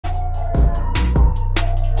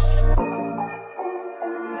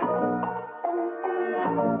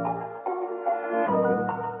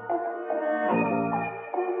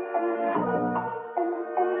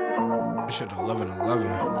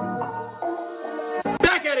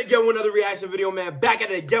it again with another reaction video, man. Back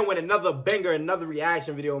at it again with another banger, another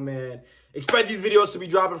reaction video, man. Expect these videos to be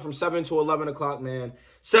dropping from 7 to 11 o'clock, man.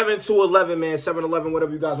 7 to 11, man. 7-11,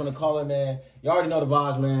 whatever you guys want to call it, man. You already know the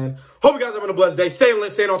vibes, man. Hope you guys are having a blessed day. Stay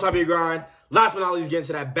lit, staying on top of your grind. Last but not least, get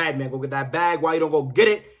into that bag, man. Go get that bag. Why you don't go get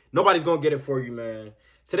it? Nobody's going to get it for you, man.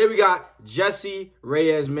 Today we got Jessie,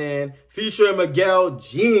 Reyez, man. Featuring Miguel,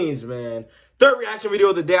 Jeans, man. Third reaction video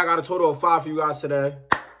of the day. I got a total of 5 for you guys today.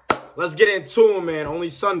 Let's get into it, man. Only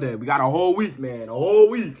Sunday. We got a whole week, man. A whole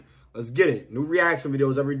week. Let's get it. New reaction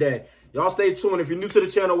videos every day. Y'all stay tuned. If you're new to the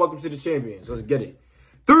channel, welcome to the champions. Let's get it.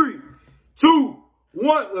 3, 2,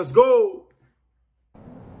 1. Let's go.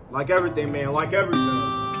 Like everything, man. Like everything.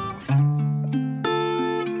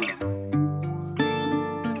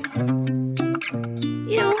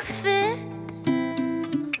 You fit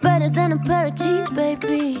better than a pair of jeans,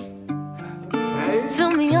 baby. Hey.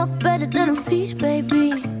 Fill me up better than a feast,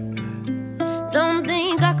 baby. Don't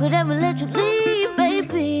think I could ever let you leave,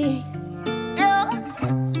 baby. Yeah.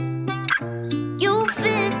 You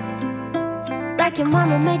fit like your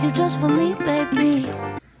mama made you just for me, baby.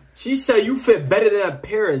 She said you fit better than a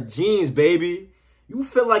pair of jeans, baby. You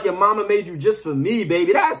feel like your mama made you just for me,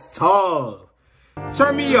 baby. That's tough.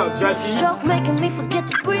 Turn me up, Jessie. Stroke making me forget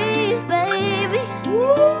to breathe, baby.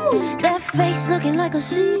 Woo. That face looking like a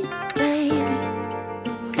sea, baby.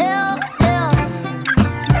 Yeah,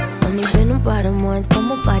 yeah. Only been about a month, but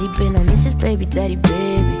my body been on this is baby daddy,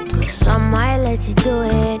 baby. Cause I might let you do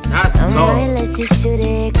it. That's I tough. might let you shoot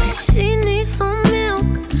it. Cause she needs some milk.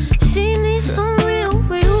 She needs some real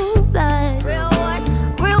bad. Real what?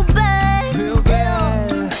 Real bad. Real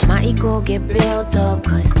bad. My ego get built up.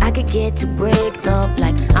 Cause I could get you bricked up.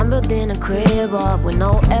 Like I'm building a crib up with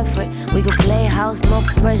no effort. We could play house, no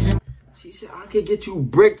pressure. She said I could get you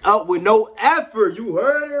bricked up with no effort. You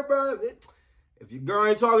heard her, bro. If your girl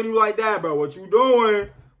ain't talking to you like that, bro, what you doing?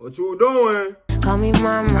 What you doing? Call me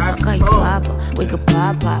mama, I That's call you tough. papa. We could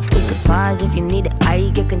pop off, we could pause if you need it. I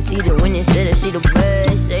get conceited when you said that she the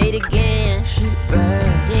best. Say it again. She the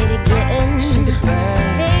best. Say it again. She the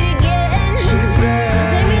best. Say it again. She the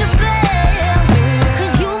best. Take me to bed.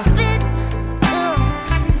 Cause you fit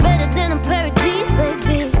better than a pair of jeans,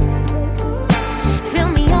 baby. Fill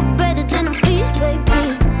me up better than a feast,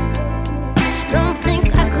 baby. Don't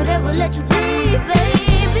think I could ever let you leave,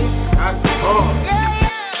 baby. That's tough. Yeah.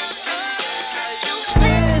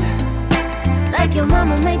 Like your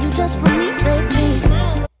mama made you just for me,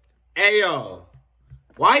 baby. Hey, yo.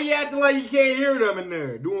 Why you acting like you can't hear them in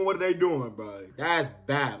there? Doing what they doing, bro. That's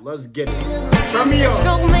bad. Let's get it. Turn me up.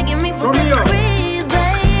 Stroke making me Turn me forget up. to breathe,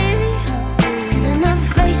 baby. And that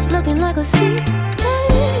face looking like a sea,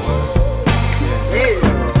 Hey,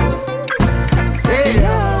 hey.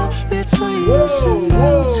 Love between us Whoa, and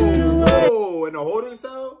love to the whoa, whoa. In a holding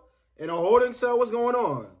cell? In a holding cell? What's going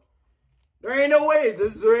on? There ain't no way.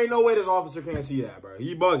 There ain't no way this officer can't see that, bro.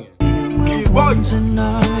 He bugging. He's bugging.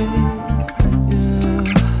 tonight. Yeah.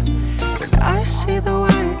 When I see the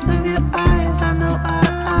white of your eyes, I know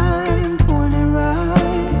I'm doing it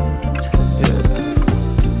right.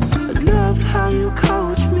 Yeah. I love how you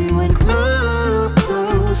coach me when I'm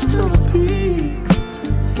close to the peak.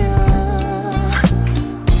 Yeah.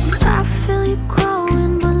 I feel you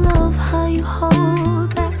growing, but love how you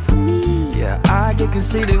hold back for me. Yeah, I get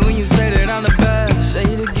conceited when you say that I'm the best. Say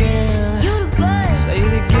it again. You the best. Say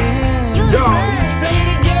it again. You the Yo. best. Say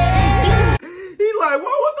it again. He like,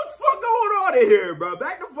 what the fuck going on in here, bro?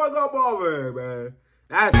 Back the fuck up over here, man.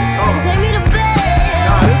 That's tough. Take me to bed.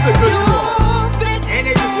 Nah, this is a good song. You fit And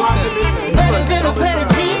they just locked him in. better than a pair of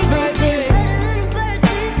jeans, baby.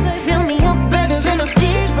 Fill me up better than a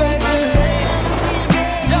feast, baby.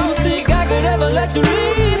 Don't think I could ever let you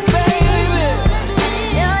leave, baby.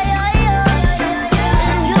 Yeah, yeah,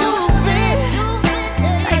 yeah. And you fit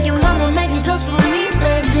like your mama made you just for me,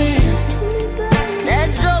 baby. That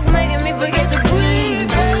stroke making me forget to breathe,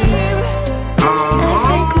 baby. That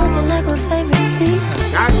face looking like my favorite scene.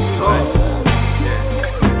 That's tough.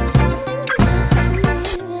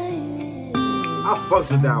 I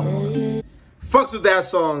fucks with that one. Fucks with that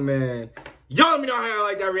song, man. Y'all let me know how you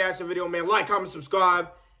like that reaction video, man. Like, comment, subscribe.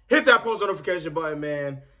 Hit that post notification button,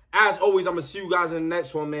 man. As always, I'm going to see you guys in the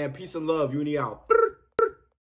next one, man. Peace and love. Uni out.